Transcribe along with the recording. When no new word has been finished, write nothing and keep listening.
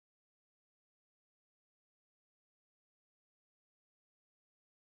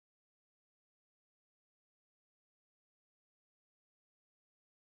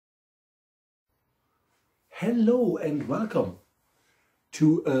Hello and welcome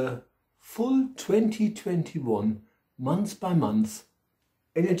to a full 2021 month by month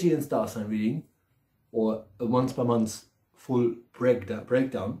energy and star sign reading, or a month by month full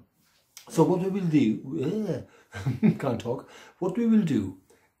breakdown. So what we will do, can't talk, what we will do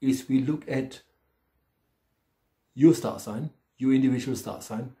is we look at your star sign, your individual star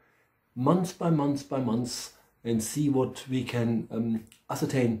sign, month by month, and see what we can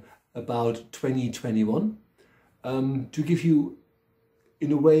ascertain about 2021, to give you,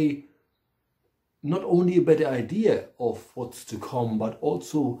 in a way, not only a better idea of what's to come, but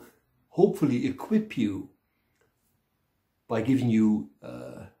also hopefully equip you by giving you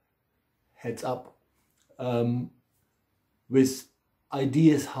heads up with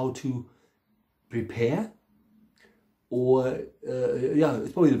ideas how to prepare, or yeah,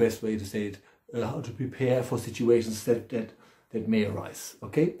 it's probably the best way to say it, how to prepare for situations that may arise.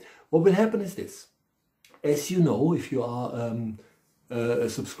 Okay, what will happen is this. As you know, if you are a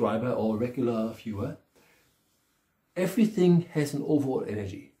subscriber or a regular viewer, everything has an overall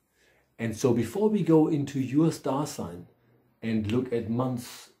energy. And so before we go into your star sign and look at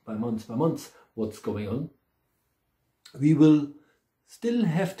month by month what's going on, we will still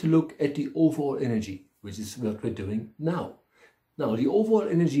have to look at the overall energy, which is what we're doing now. Now, the overall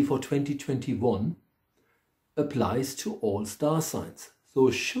energy for 2021 applies to all star signs. So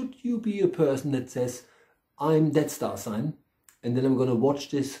should you be a person that says, I'm that star sign, and then I'm going to watch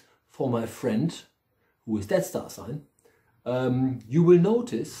this for my friend who is that star sign, you will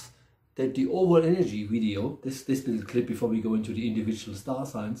notice that the overall energy video, this little clip before we go into the individual star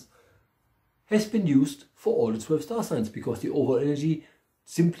signs, has been used for all the 12 star signs, because the overall energy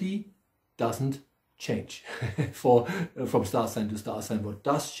simply doesn't change from star sign to star sign. What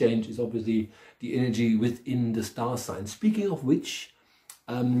does change is obviously the energy within the star sign. Speaking of which,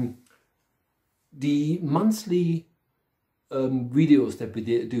 the monthly videos that we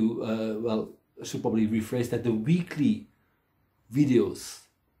do, well, I should probably rephrase that, the weekly videos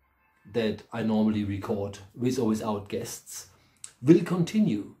that I normally record with or without guests will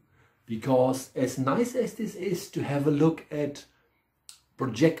continue, because as nice as this is to have a look at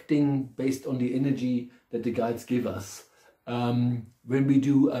projecting based on the energy that the guides give us, when we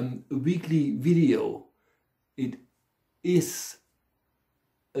do a weekly video, it is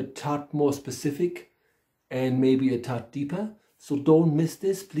a tad more specific and maybe a tad deeper. So don't miss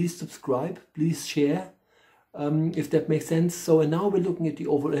this. Please subscribe, please share, if that makes sense. So, and now we're looking at the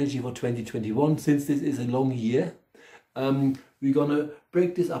overall energy for 2021. Since this is a long year, we're gonna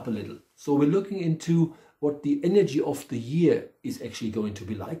break this up a little. So we're looking into what the energy of the year is actually going to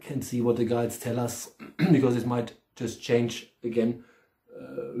be like, and see what the guides tell us, because it might just change again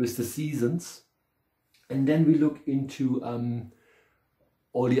with the seasons. And then we look into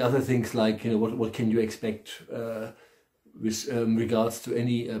all the other things, like, you know, what can you expect with regards to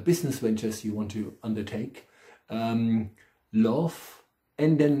any business ventures you want to undertake, love,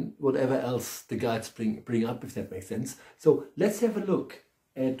 and then whatever else the guides bring up, if that makes sense. So let's have a look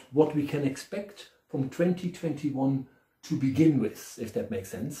at what we can expect from 2021 to begin with, if that makes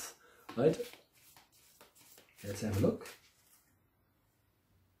sense, right? Let's have a look.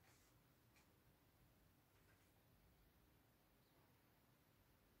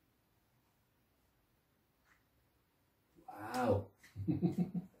 Wow.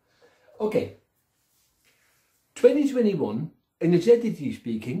 Okay. 2021, energetically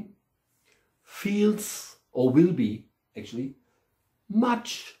speaking, feels, or will be actually,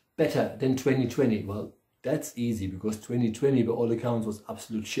 much better than 2020. Well, that's easy, because 2020 by all accounts was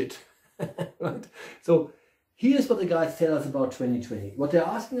absolute shit. Right? So here's what the guides tell us about 2020. What they're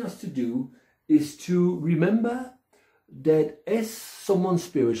asking us to do is to remember that as someone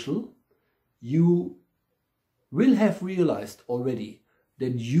spiritual, you will have realized already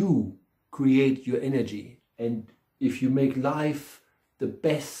that you create your energy, and if you make life the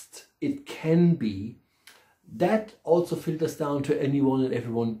best it can be, that also filters down to anyone and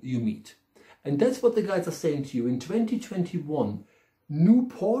everyone you meet. And that's what the guides are saying to you. In 2021, new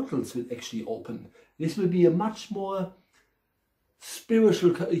portals will actually open. This will be a much more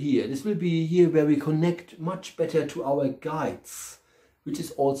spiritual year. This will be a year where we connect much better to our guides, which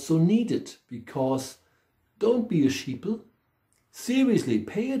is also needed, because don't be a sheeple. Seriously,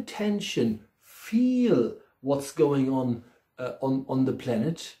 pay attention, feel what's going on the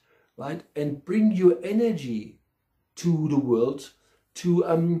planet, right? And bring your energy to the world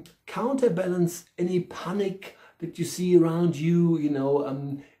to counterbalance any panic that you see around you, you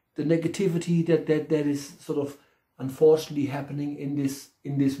know, the negativity that is sort of unfortunately happening in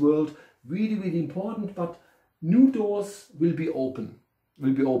this world. Really, really important. But new doors will be opening.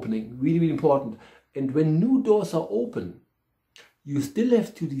 Really, really important. And when new doors are open, you still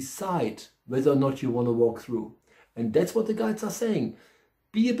have to decide whether or not you want to walk through. And that's what the guides are saying.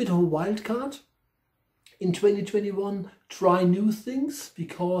 Be a bit of a wild card in 2021. Try new things,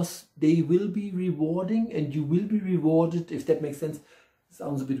 because they will be rewarding, and you will be rewarded, if that makes sense.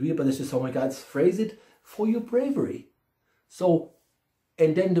 Sounds a bit weird, but that's just how my guides phrase it, for your bravery. So,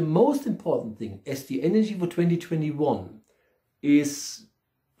 and then the most important thing as the energy for 2021 is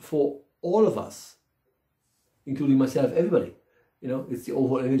for all of us, including myself, everybody, you know, it's the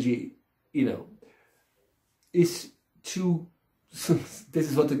overall energy, you know, is to, this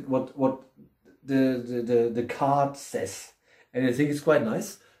is what the card says, and I think it's quite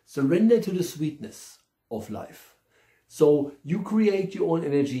nice. Surrender to the sweetness of life. So you create your own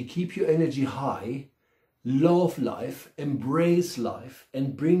energy, keep your energy high, love life, embrace life,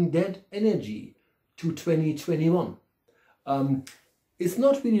 and bring that energy to 2021. It's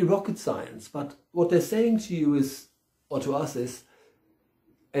not really rocket science, but what they're saying to you is, or to us is,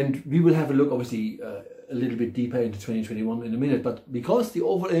 and we will have a look obviously a little bit deeper into 2021 in a minute, but because the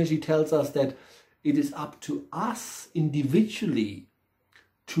overall energy tells us that it is up to us individually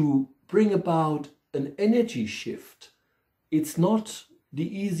to bring about an energy shift. It's not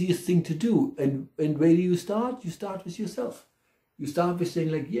the easiest thing to do. And where do you start? You start with yourself. You start with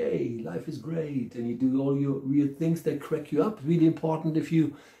saying like, yay, life is great. And you do all your weird things that crack you up. Really important if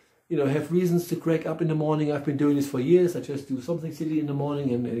you know, have reasons to crack up in the morning. I've been doing this for years. I just do something silly in the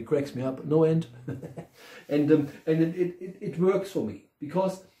morning and it cracks me up, no end. and it works for me,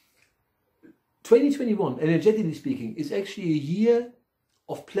 because 2021, energetically speaking, is actually a year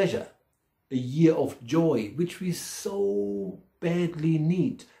of pleasure, a year of joy, which we so badly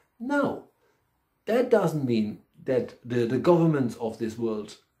need. Now, that doesn't mean that the governments of this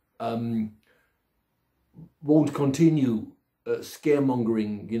world won't continue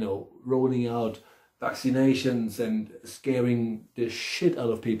scaremongering, you know, rolling out vaccinations and scaring the shit out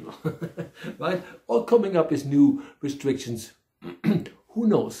of people, right? Or coming up with new restrictions. Who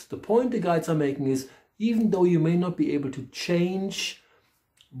knows? The point the guides are making is, even though you may not be able to change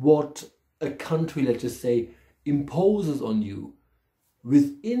what a country, let's just say, imposes on you,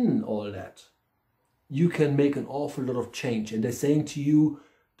 within all that, you can make an awful lot of change. And they're saying to you,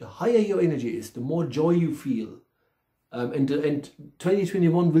 the higher your energy is, the more joy you feel. And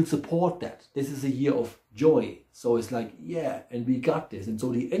 2021 will support that. This is a year of joy. So it's like, yeah, and we got this. And so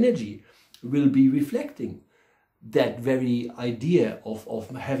the energy will be reflecting that very idea of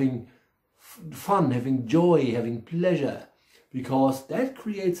having fun, having joy, having pleasure, because that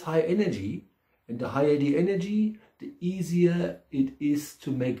creates high energy. And the higher the energy, the easier it is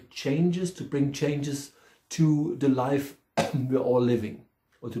to make changes, to bring changes to the life we're all living,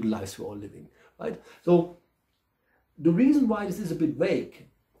 or to the lives we're all living, right? So the reason why this is a bit vague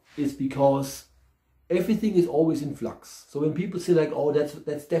is because everything is always in flux. So when people say like, oh, that's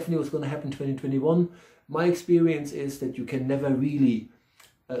definitely what's going to happen in 2021, my experience is that you can never really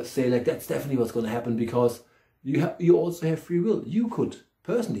say like, that's definitely what's going to happen, because you also have free will. You could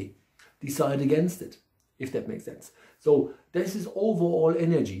personally decide against it, if that makes sense. So this is overall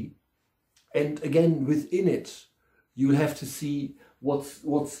energy, and again, within it, you'll have to see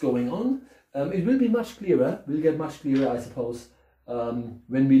what's going on. It will be much clearer. We'll get much clearer, I suppose,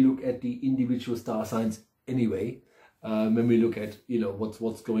 when we look at the individual star signs anyway. When we look at, you know,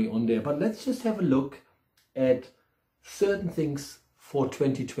 what's going on there. But let's just have a look at certain things for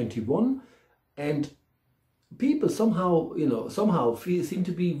 2021. And people somehow, you know, seem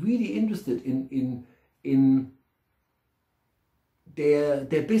to be really interested in their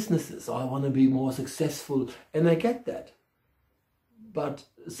businesses. I want to be more successful, and I get that. But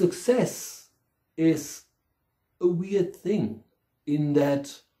success is a weird thing in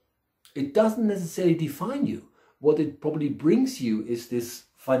that it doesn't necessarily define you. What it probably brings you is this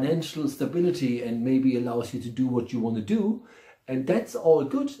financial stability, and maybe allows you to do what you want to do. And that's all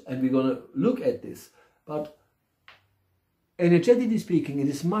good. And we're going to look at this. But energetically speaking, it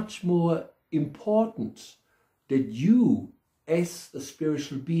is much more important that you, as a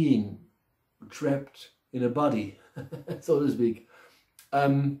spiritual being trapped in a body, so to speak,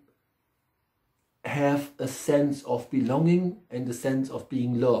 have a sense of belonging and a sense of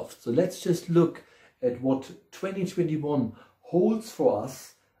being loved. So let's just look at what 2021 holds for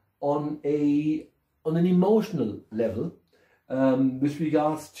us on an emotional level, with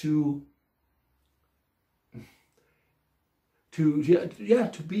regards to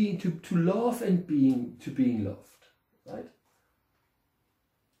love and being loved, right?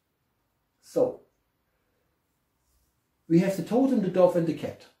 So we have the totem, the dove, and the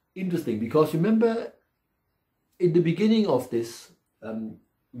cat. Interesting, because remember in the beginning of this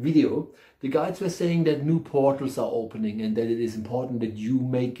video, the guides were saying that new portals are opening and that it is important that you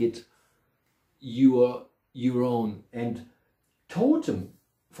make it your own. And totem,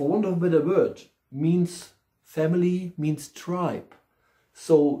 for want of a better word, means family, means tribe.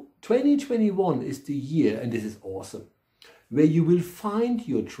 So 2021 is the year, and this is awesome, where you will find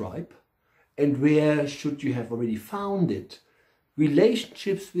your tribe, and where, should you have already found it,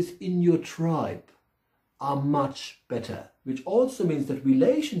 relationships within your tribe are much better, which also means that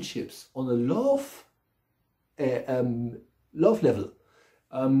relationships on a love level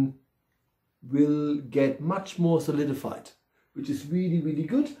will get much more solidified, which is really, really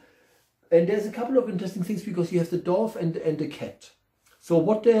good. And there's a couple of interesting things, because you have the dove and the cat. So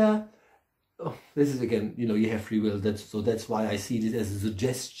what they're, this is again, you know, you have free will. That's why I see this as a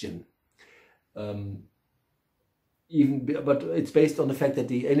suggestion. But it's based on the fact that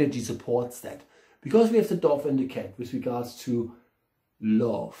the energy supports that. Because we have the dove and the cat with regards to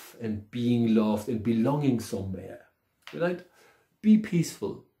love and being loved and belonging somewhere, right? Be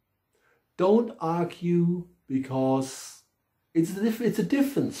peaceful. Don't argue, because it's a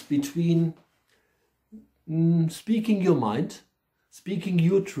difference between speaking your mind, speaking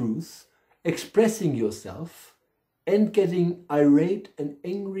your truth, expressing yourself, and getting irate and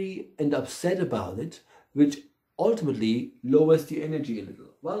angry and upset about it, which ultimately lowers the energy a little.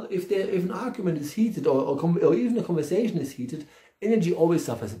 Well, if an argument is heated, or even a conversation is heated, energy always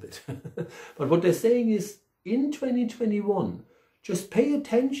suffers a bit. But what they're saying is, in 2021, just pay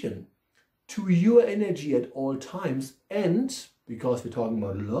attention to your energy at all times. And because we're talking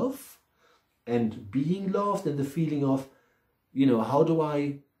about love and being loved and the feeling of, you know, how do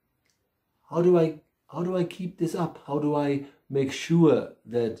I keep this up? How do I make sure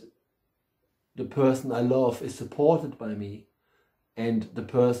that the person I love is supported by me, and the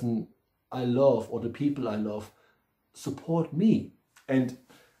person I love, or the people I love, support me? And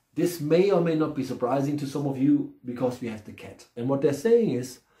this may or may not be surprising to some of you, because we have the cat. And what they're saying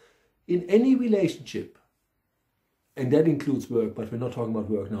is, in any relationship, and that includes work, but we're not talking about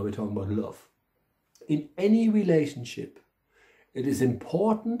work now, we're talking about love. In any relationship, it is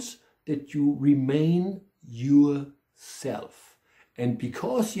important that you remain yourself. And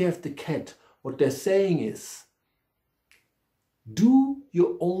because you have the cat, what they're saying is, do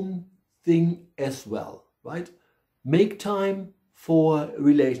your own thing as well, right? Make time for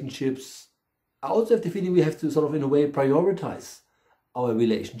relationships. I also have the feeling we have to sort of, in a way, prioritize our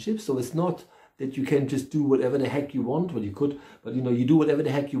relationships. So it's not that you can just do whatever the heck you want. Well, you could, but you know, you do whatever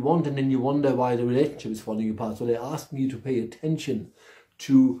the heck you want, and then you wonder why the relationship is falling apart. So they're asking you to pay attention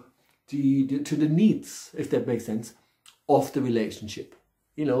to the needs, if that makes sense, of the relationship.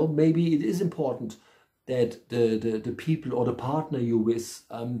 You know, maybe it is important that the people or the partner you're with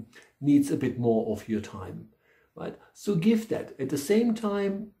needs a bit more of your time, right? So give that. At the same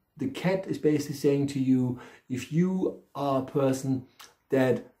time, the cat is basically saying to you, if you are a person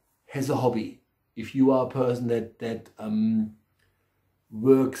that has a hobby, if you are a person that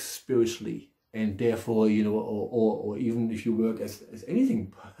works spiritually, and therefore, you know, or even if you work as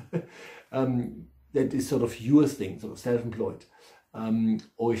anything that is sort of your thing, sort of self-employed,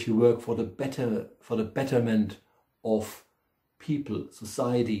 or if you work for the betterment of people,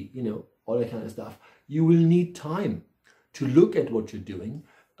 society, you know, all that kind of stuff, you will need time to look at what you're doing,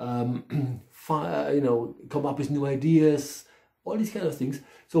 you know, come up with new ideas, all these kind of things.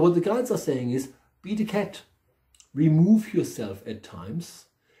 So what the guides are saying is, be the cat, remove yourself at times,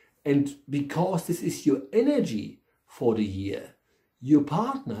 and because this is your energy for the year, your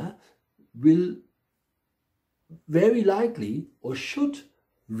partner will very likely, or should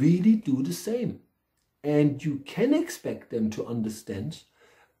really do the same. And you can expect them to understand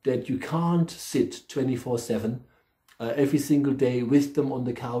that you can't sit 24/7 every single day with them on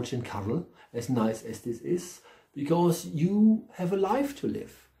the couch and cuddle, as nice as this is, because you have a life to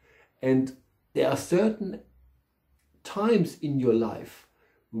live. And there are certain times in your life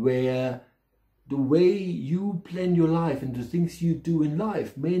where the way you plan your life and the things you do in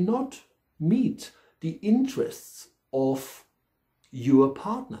life may not meet the interests of your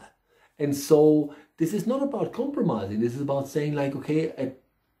partner. And so this is not about compromising. This is about saying, like, okay,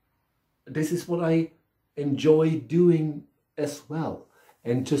 this is what I enjoy doing as well,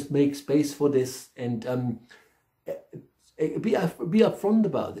 and just make space for this, and be upfront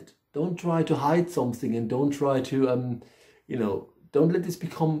about it. Don't try to hide something, and don't try to you know, don't let this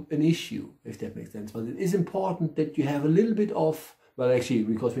become an issue, if that makes sense. But it is important that you have a little bit of, well, actually,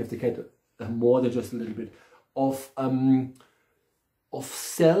 because we have to get more than just a little bit of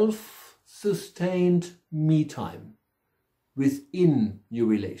self-sustained me time within your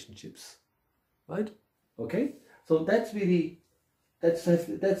relationships, right? Okay, so that's really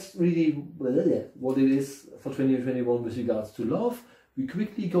that's really what it is for 2021 with regards to love. We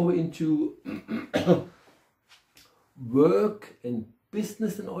quickly go into work and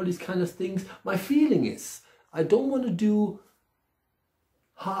business and all these kind of things. My feeling is I don't want to do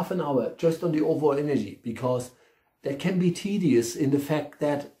half an hour just on the overall energy, because that can be tedious in the fact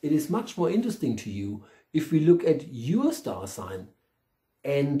that it is much more interesting to you if we look at your star sign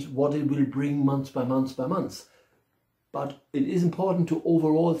and what it will bring month by month by month. But it is important to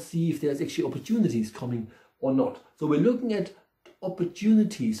overall see if there's actually opportunities coming or not. So we're looking at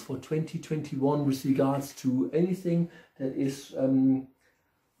opportunities for 2021 with regards to anything that is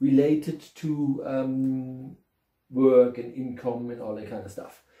related to work and income and all that kind of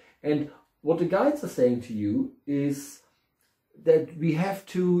stuff. And what the guides are saying to you is that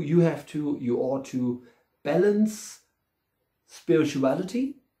you ought to balance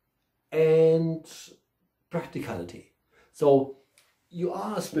spirituality and practicality. So you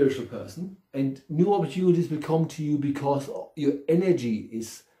are a spiritual person, and new opportunities will come to you because your energy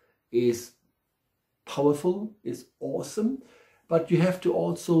is powerful, is awesome, but you have to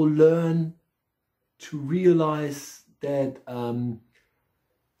also learn to realize that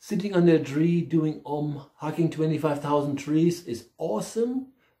sitting under a tree doing hugging 25,000 trees is awesome,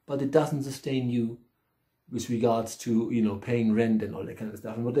 but it doesn't sustain you with regards to, you know, paying rent and all that kind of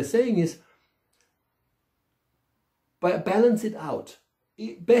stuff. And what they're saying is, balance it out.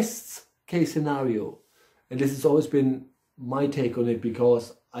 Best case scenario, and this has always been my take on it,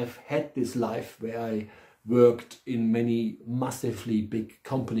 because I've had this life where I worked in many massively big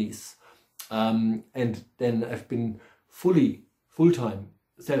companies, and then I've been full-time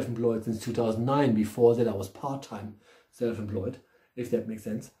self-employed since 2009. Before that I was part-time self-employed, if that makes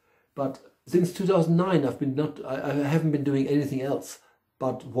sense. But since 2009 I haven't been doing anything else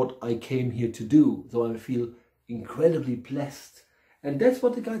but what I came here to do. So I feel incredibly blessed. And that's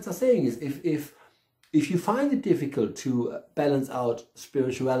what the guides are saying is, if you find it difficult to balance out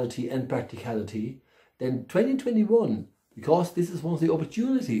spirituality and practicality, then 2021, because this is one of the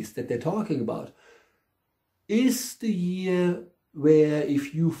opportunities that they're talking about, is the year where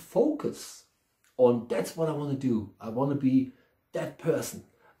if you focus on that's what I want to do, I want to be that person,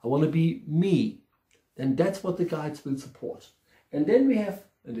 I want to be me, then that's what the guides will support. And then we have,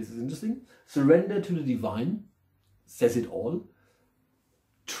 and this is interesting, surrender to the divine, says it all.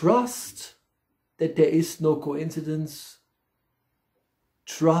 Trust that there is no coincidence.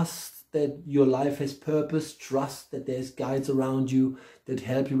 Trust that your life has purpose. Trust that there's guides around you that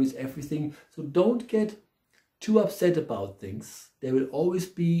help you with everything. So don't get too upset about things. There will always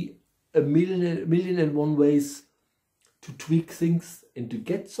be a million and one ways to tweak things and to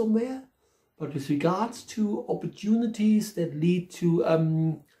get somewhere. But with regards to opportunities that lead to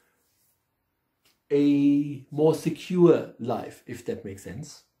a more secure life, if that makes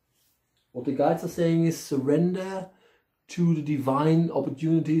sense, what the guides are saying is surrender to the divine.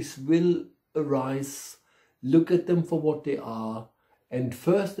 Opportunities will arise. Look at them for what they are. And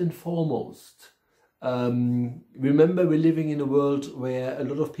first and foremost, remember, we're living in a world where a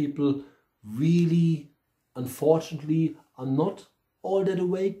lot of people really, unfortunately, are not all that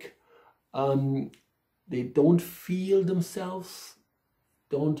awake. They don't feel themselves,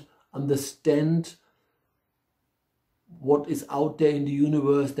 don't understand what is out there in the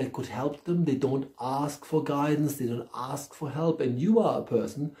universe that could help them. They don't ask for guidance, they don't ask for help. And you are a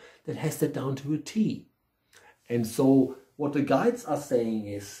person that has that down to a T. And so what the guides are saying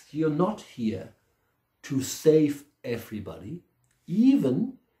is, you're not here to save everybody.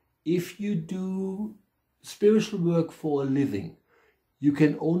 Even if you do spiritual work for a living, you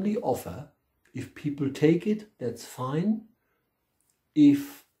can only offer. If people take it, that's fine.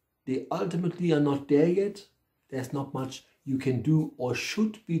 If they ultimately are not there yet, there's not much you can do or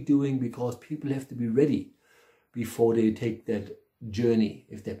should be doing, because people have to be ready before they take that journey,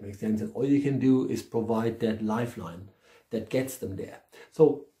 if that makes sense. And all you can do is provide that lifeline that gets them there.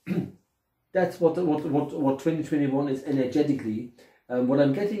 So that's what 2021 is energetically. What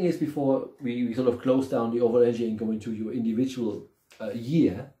I'm getting is, before we sort of close down the overall energy and go into your individual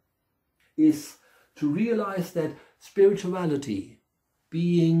year, is to realize that spirituality,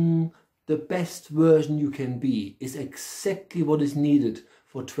 being the best version you can be, is exactly what is needed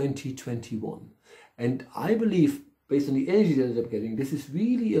for 2021. And I believe, based on the energy that I'm getting, this is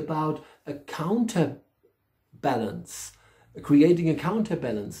really about a counterbalance, creating a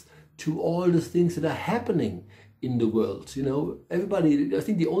counterbalance to all the things that are happening in the world. You know, everybody, I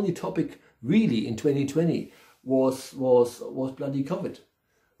think the only topic really in 2020 was bloody COVID,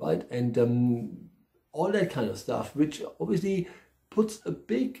 right? And all that kind of stuff, which obviously puts a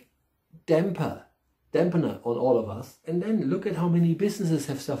big damper dampener on all of us. And then look at how many businesses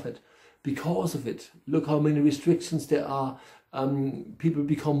have suffered because of it. Look how many restrictions there are. People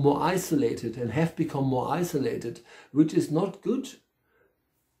become more isolated and have become more isolated, which is not good,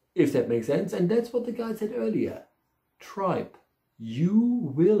 if that makes sense. And that's what the guy said earlier. Tribe.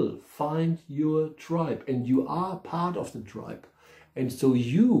 You will find your tribe, and you are part of the tribe. And so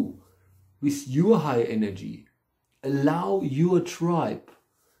you, with your high energy, allow your tribe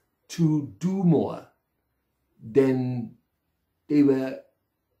to do more than they were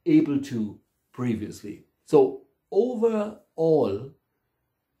able to previously. So overall,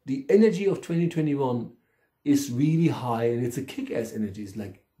 the energy of 2021 is really high, and it's a kick-ass energy. It's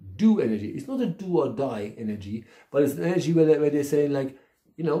like do energy. It's not a do or die energy, but it's an energy where they're saying, like,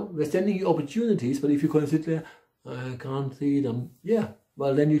 you know, we're sending you opportunities, but if you can sit there, I can't see them. Yeah,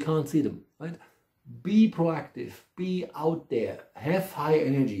 well, then you can't see them, right? Be proactive, be out there, have high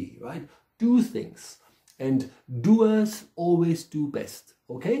energy, right? Do things, and doers always do best.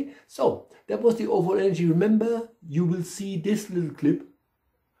 Okay, so that was the overall energy. Remember, you will see this little clip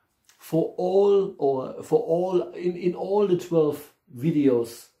for all in all the 12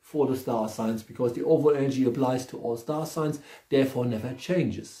 videos for the star signs, because the overall energy applies to all star signs, therefore never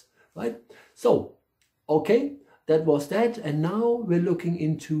changes, right? So, okay, that was that, and now we're looking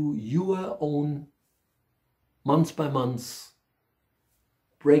into your own month by month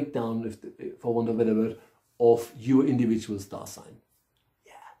breakdown, for want of a better word, of your individual star sign.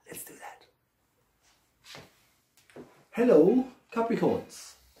 Yeah, let's do that. Hello,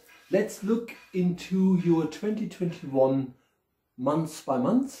 Capricorns. Let's look into your 2021 months by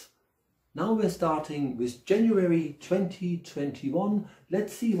month. Now we're starting with January 2021.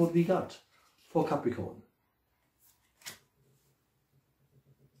 Let's see what we got for Capricorn.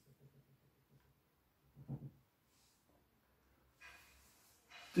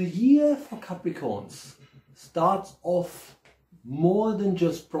 The year for Capricorns starts off more than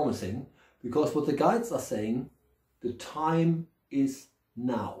just promising, because what the guides are saying, the time is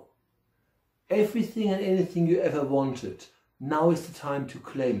now. Everything and anything you ever wanted, now is the time to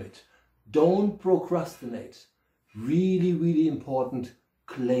claim it. Don't procrastinate. Really, really important,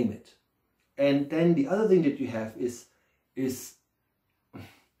 claim it. And then the other thing that you have is it's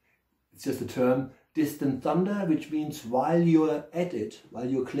just a term, distant thunder, which means while you're at it, while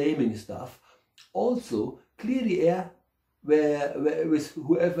you're claiming stuff, also clear the air with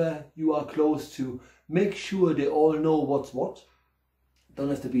whoever you are close to. Make sure they all know what's what. Don't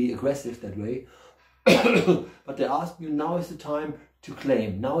have to be aggressive that way. But they ask you, now is the time to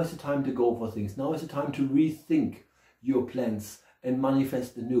claim. Now is the time to go for things. Now is the time to rethink your plans and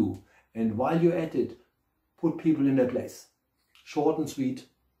manifest the new. And while you're at it, put people in their place. Short and sweet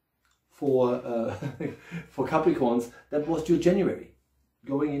for Capricorns. That was your January.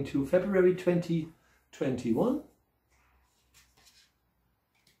 Going into February 2021.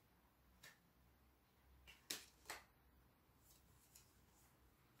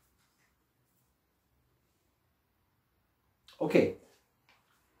 Okay,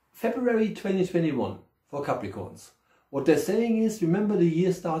 February 2021 for Capricorns. What they're saying is, remember, the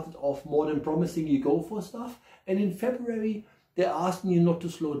year started off more than promising, you go for stuff. And in February, they're asking you not to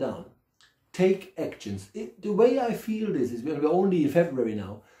slow down. Take actions. The way I feel this is, we're only in February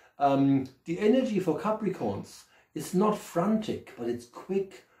now, the energy for Capricorns is not frantic, but it's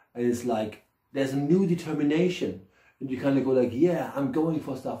quick. And it's like, there's a new determination. And you kind of go like, yeah, I'm going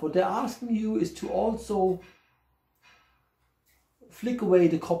for stuff. What they're asking you is to also flick away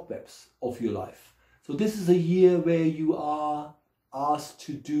the cobwebs of your life. So this is a year where you are asked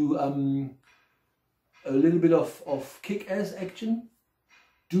to do a little bit of kick-ass action,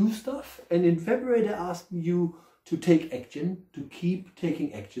 do stuff. And in February they're asking you to take action, to keep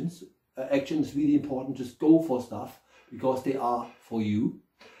taking actions. Action is really important, just go for stuff because they are for you.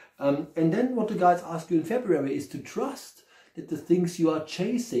 And then what the guides ask you in February is to trust that the things you are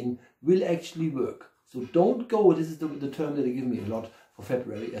chasing will actually work. So don't go, this is the term that they give me a lot for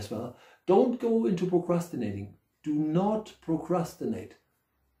February as well. Don't go into procrastinating. Do not procrastinate.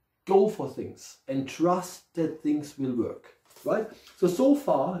 Go for things and trust that things will work, right? So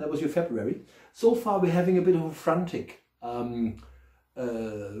far, that was your February. So far, we're having a bit of a frantic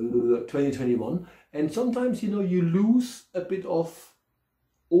 2021. And sometimes, you know, you lose a bit of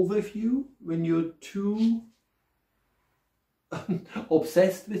overview when you're too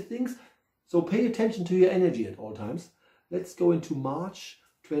obsessed with things. So pay attention to your energy at all times. Let's go into March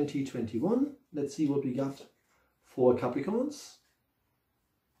 2021. Let's see what we got for Capricorns.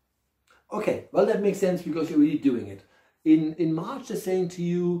 Okay, well, that makes sense because you're really doing it. In March, they're saying to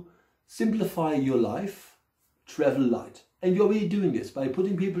you, simplify your life, travel light. And you're really doing this by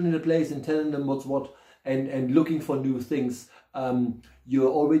putting people in a place and telling them what's what. and looking for new things.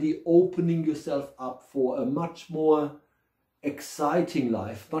 You're already opening yourself up for a much more exciting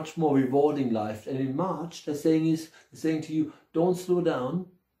life, much more rewarding life. And in March, they're saying to you, don't slow down.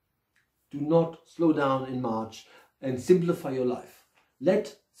 Do not slow down in March, and simplify your life.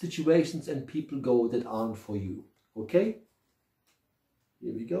 Let situations and people go that aren't for you. Okay?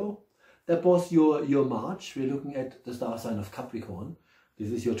 Here we go. That was your March. We're looking at the star sign of Capricorn.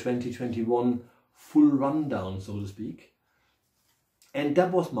 This is your 2021 full rundown, so to speak. And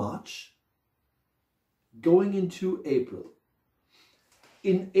that was March. Going into April.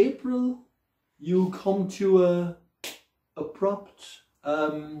 In April, you come to a abrupt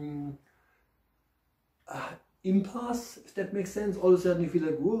impasse, if that makes sense. All of a sudden you feel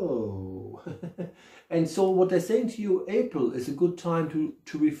like, whoa. And so what they're saying to you, April is a good time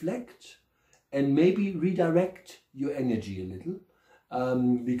to reflect and maybe redirect your energy a little.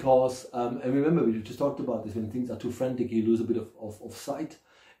 Because, and remember, we just talked about this, when things are too frantic, you lose a bit of sight.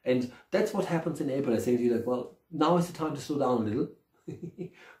 And that's what happens in April. They're saying to you like, well, now is the time to slow down a little.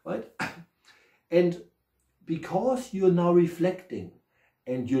 Right? And because you're now reflecting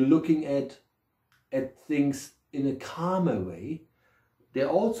and you're looking at things in a calmer way, they're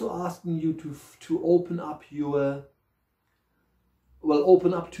also asking you to open up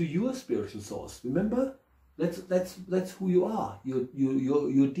open up to your spiritual source. Remember, that's who you are.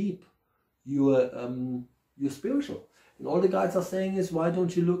 You're deep. You're spiritual. And all the guides are saying is, why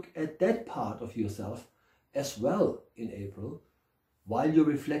don't you look at that part of yourself as well in April, while you're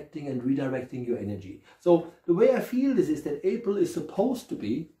reflecting and redirecting your energy. So the way I feel this is that April is supposed to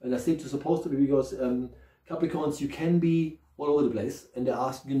be, and I think it's supposed to be because Capricorns, you can be all over the place, and they're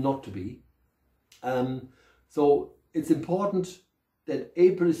asking you not to be. So it's important that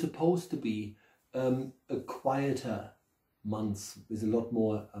April is supposed to be a quieter month with a lot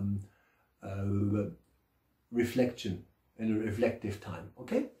more reflection and a reflective time.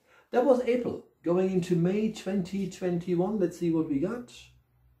 Okay, that was April. Going into May 2021, let's see what we got.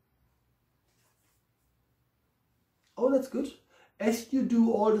 Oh, that's good. As you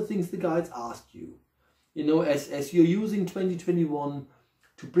do all the things the guides asked you, you know, as you're using 2021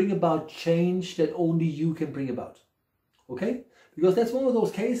 to bring about change that only you can bring about. Okay? Because that's one of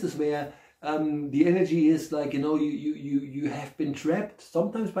those cases where the energy is like, you know, you have been trapped,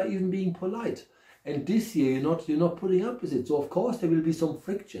 sometimes by even being polite. And this year you're not putting up with it. So of course there will be some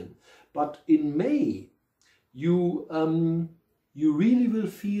friction. But in May, you really will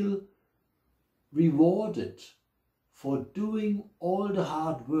feel rewarded for doing all the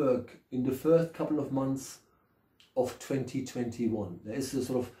hard work in the first couple of months of 2021. There is a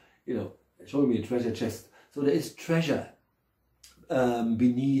sort of, you know, showing me a treasure chest. So there is treasure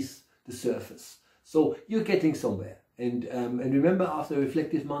beneath the surface. So you're getting somewhere. And remember, after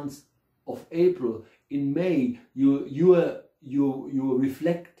reflective months of April, in May, you're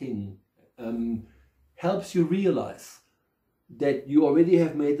reflecting, helps you realize that you already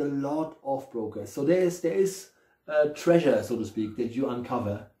have made a lot of progress. So there is treasure, so to speak, that you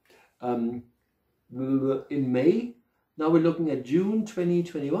uncover in May. Now we're looking at June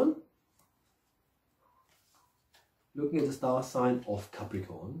 2021, looking at the star sign of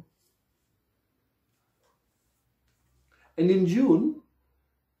Capricorn. And in June,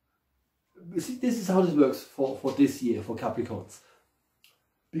 see, this is how this works for this year, for Capricorns.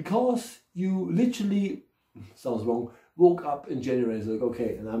 Because you literally, sounds wrong, woke up in January and like,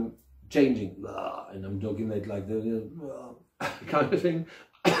 okay, and I'm changing, and I'm talking like the kind of thing.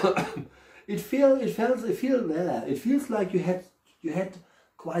 It feels like you had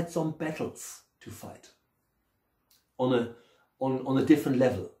quite some battles to fight on a different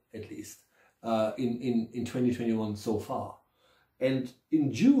level, at least in 2021 so far. And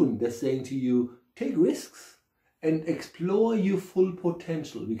in June, they're saying to you, take risks and explore your full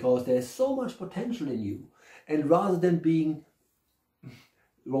potential, because there's so much potential in you. And rather than being,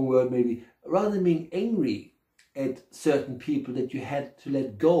 wrong word maybe, rather than being angry at certain people that you had to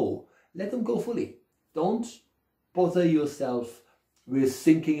let go, let them go fully. Don't bother yourself with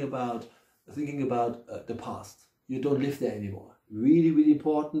thinking about the past. You don't live there anymore. Really, really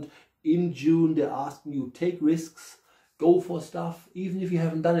important. In June, they're asking you, take risks, go for stuff, even if you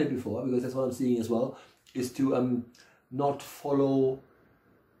haven't done it before, because that's what I'm seeing as well, is to not follow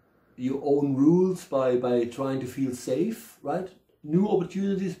your own rules by trying to feel safe, right? New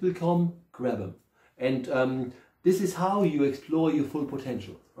opportunities will come, grab them. And this is how you explore your full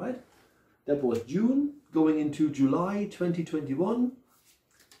potential, right? That was June, going into July 2021.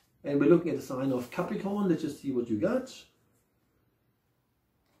 And we're looking at the sign of Capricorn. Let's just see what you got.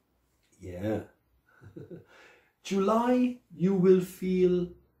 Yeah. July, you will feel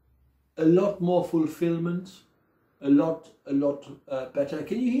a lot more fulfillment, a lot better.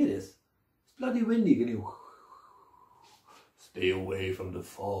 Can you hear this? It's bloody windy. Can you stay away from the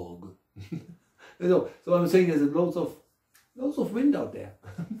fog? So I'm saying there's loads of wind out there.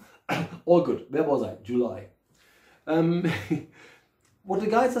 All good. Where was I? July. What the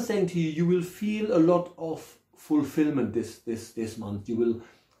guides are saying to you, you will feel a lot of fulfillment this month. You will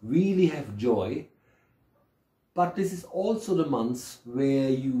really have joy. But this is also the months where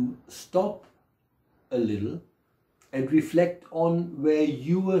you stop a little and reflect on where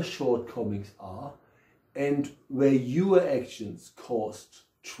your shortcomings are and where your actions caused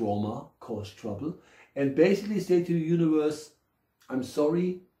trauma, caused trouble, and basically say to the universe, I'm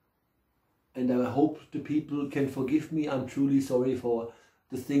sorry, and I hope the people can forgive me. I'm truly sorry for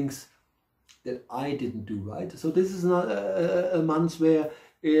the things that I didn't do right. So this is not a month where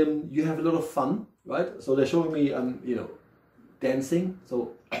you have a lot of fun, right? So they're showing me, you know, dancing.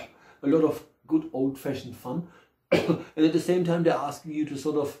 So a lot of good old-fashioned fun. And at the same time, they're asking you to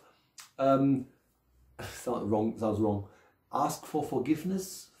sort of, sounds wrong, ask for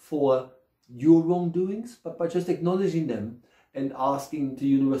forgiveness for your wrongdoings, but by just acknowledging them and asking the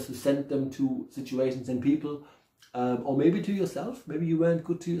universe to send them to situations and people, or maybe to yourself. Maybe you weren't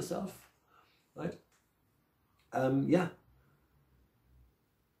good to yourself, right? Yeah.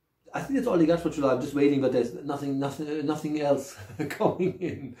 I think that's all I got for July. I'm just waiting, but there's nothing else coming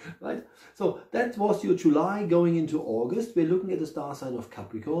in, right? So that was your July. Going into August, we're looking at the star sign of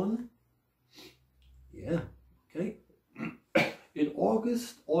Capricorn. Yeah, okay. In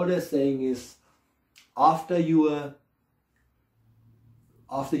August, all they're saying is, after your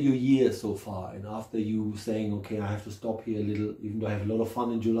year so far, and after you saying, okay, I have to stop here a little, even though I have a lot of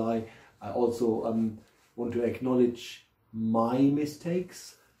fun in July, I also want to acknowledge my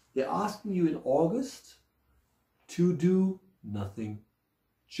mistakes. They're asking you in August to do nothing.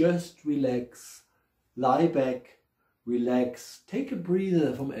 Just relax, lie back, relax, take a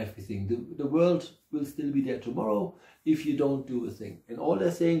breather from everything. The world will still be there tomorrow if you don't do a thing. And all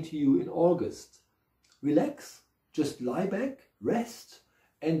they're saying to you in August, relax, just lie back, rest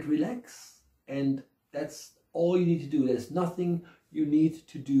and relax. And that's all you need to do. There's nothing you need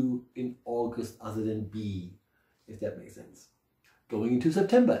to do in August other than be, if that makes sense. Going into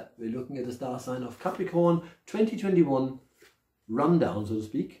September, we're looking at the star sign of Capricorn, 2021 rundown, so to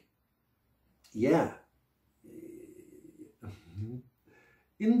speak. Yeah.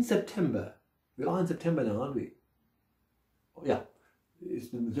 In September, we are in September now, aren't we? Oh, yeah, it's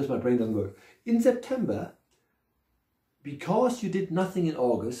just my brain doesn't work. In September, because you did nothing in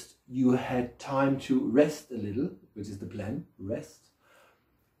August, you had time to rest a little, which is the plan, rest.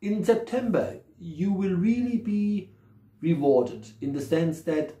 In September, you will really be rewarded in the sense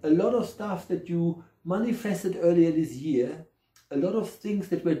that a lot of stuff that you manifested earlier this year, a lot of things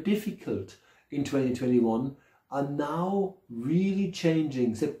that were difficult in 2021 are now really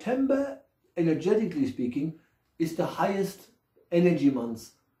changing. September, energetically speaking, is the highest energy month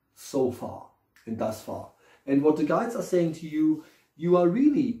so far and thus far. And what the guides are saying to you, you are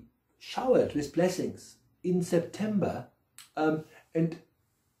really showered with blessings in September, and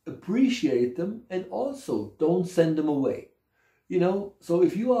appreciate them, and also don't send them away. You know, so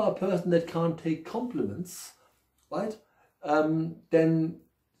if you are a person that can't take compliments, right, then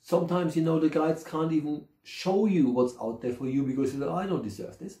sometimes, you know, the guides can't even show you what's out there for you because you're like, I don't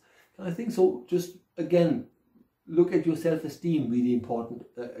deserve this kind of thing. So just, again, look at your self-esteem, really important,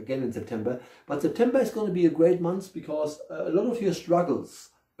 again in September. But September is going to be a great month because a lot of your struggles,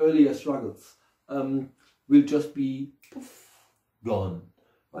 earlier struggles, will just be poof, gone,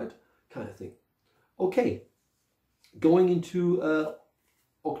 right? Kind of thing. Okay, going into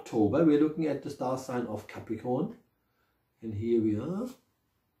October, we're looking at the star sign of Capricorn. And here we are.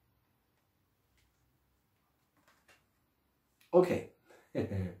 Okay.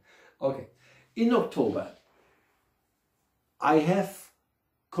 Okay. In October, I have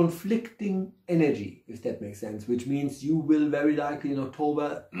conflicting energy, if that makes sense, which means you will very likely in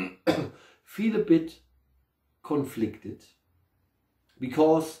October feel a bit conflicted,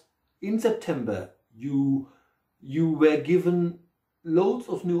 because in September you were given loads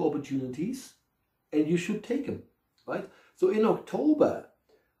of new opportunities and you should take them, right? So in October,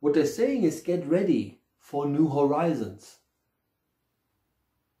 what they're saying is get ready for new horizons.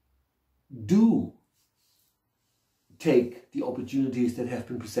 Do take the opportunities that have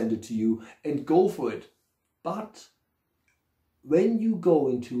been presented to you and go for it. But when you go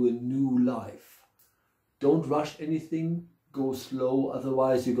into a new life, don't rush anything, go slow,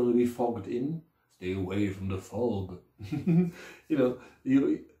 otherwise you're going to be fogged in. Stay away from the fog. You know,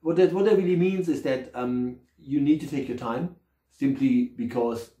 what that really means is that you need to take your time, simply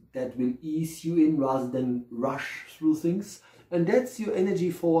because that will ease you in rather than rush through things. And that's your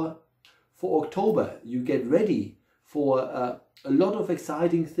energy for October. You get ready for a lot of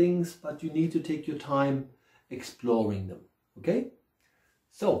exciting things, but you need to take your time exploring them. Okay?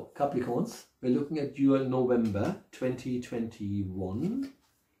 So, Capricorns, we're looking at your November 2021.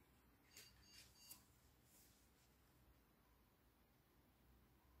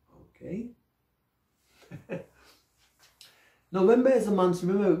 Okay. November is a month,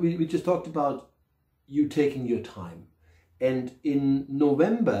 remember we just talked about you taking your time. And in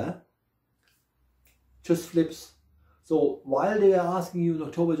November, just flips. So while they are asking you in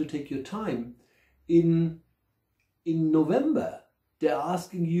October to take your time, in November, they're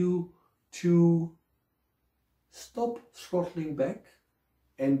asking you to stop throttling back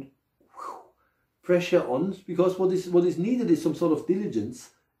and pressure on, because what is needed is some sort of diligence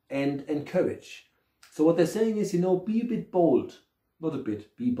and courage. So what they're saying is, you know, be a bit bold, not a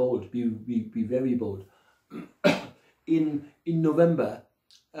bit, be bold, be very bold in November,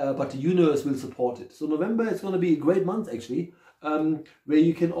 but the universe will support it. So November is going to be a great month actually, where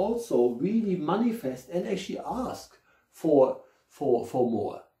you can also really manifest and actually ask for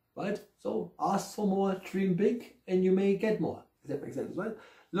more, right? So ask for more, dream big, and you may get more. Does that make sense, right?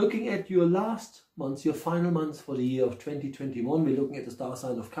 Looking at your last month, your final month for the year of 2021, we're looking at the star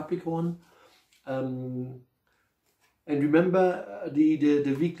sign of Capricorn. And remember,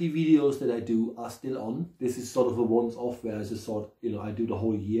 the weekly videos that I do are still on. This is sort of a once-off where I just thought, you know, I do the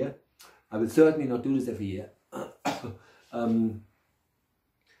whole year. I will certainly not do this every year.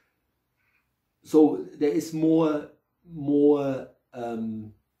 So there is more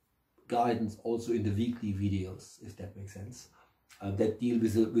guidance also in the weekly videos, if that makes sense, that deal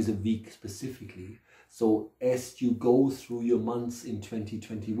with a week specifically. So as you go through your months in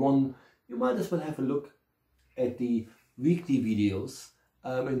 2021, you might as well have a look at the weekly videos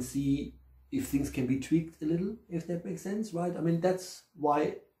and see if things can be tweaked a little, if that makes sense, right? I mean, that's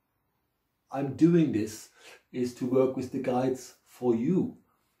why I'm doing this, is to work with the guides for you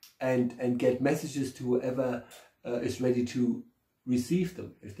and get messages to whoever is ready to receive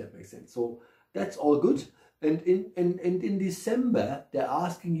them, if that makes sense. So that's all good. And in December, they're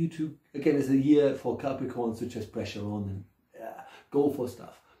asking you to, again, it's a year for Capricorns to just pressure on and go for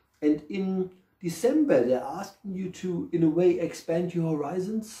stuff. And in December, they're asking you to, in a way, expand your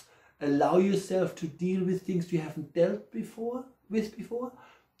horizons, allow yourself to deal with things you haven't dealt with before,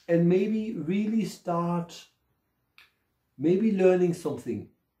 and maybe really start learning something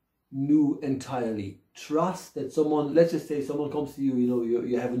new entirely. Trust that someone, let's just say someone comes to you, you know,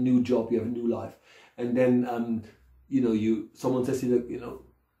 you have a new job, you have a new life, and then you know, someone says to you, look, you know,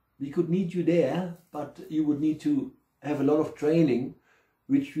 we could need you there, but you would need to have a lot of training,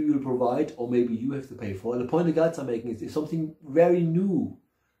 which we will provide, or maybe you have to pay for. And the point the guides are making is, if something very new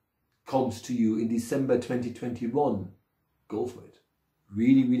comes to you in December 2021, go for it.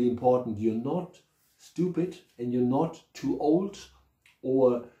 Really, really important. You're not stupid and you're not too old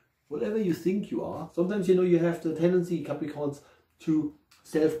or whatever you think you are. Sometimes, you know, you have the tendency, Capricorns, to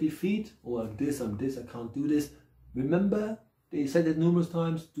self-defeat, or I'm this, I can't do this. Remember, they said it numerous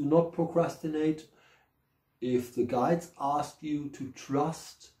times, do not procrastinate. If the guides ask you to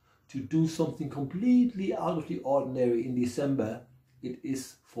trust, to do something completely out of the ordinary in December, it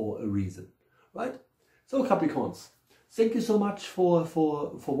is for a reason, right? So Capricorns, thank you so much for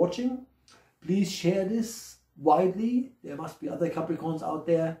watching. Please share this widely. There must be other Capricorns out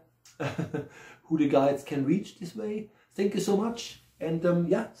there who the guides can reach this way. Thank you so much. And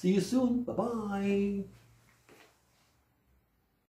yeah, see you soon. Bye-bye.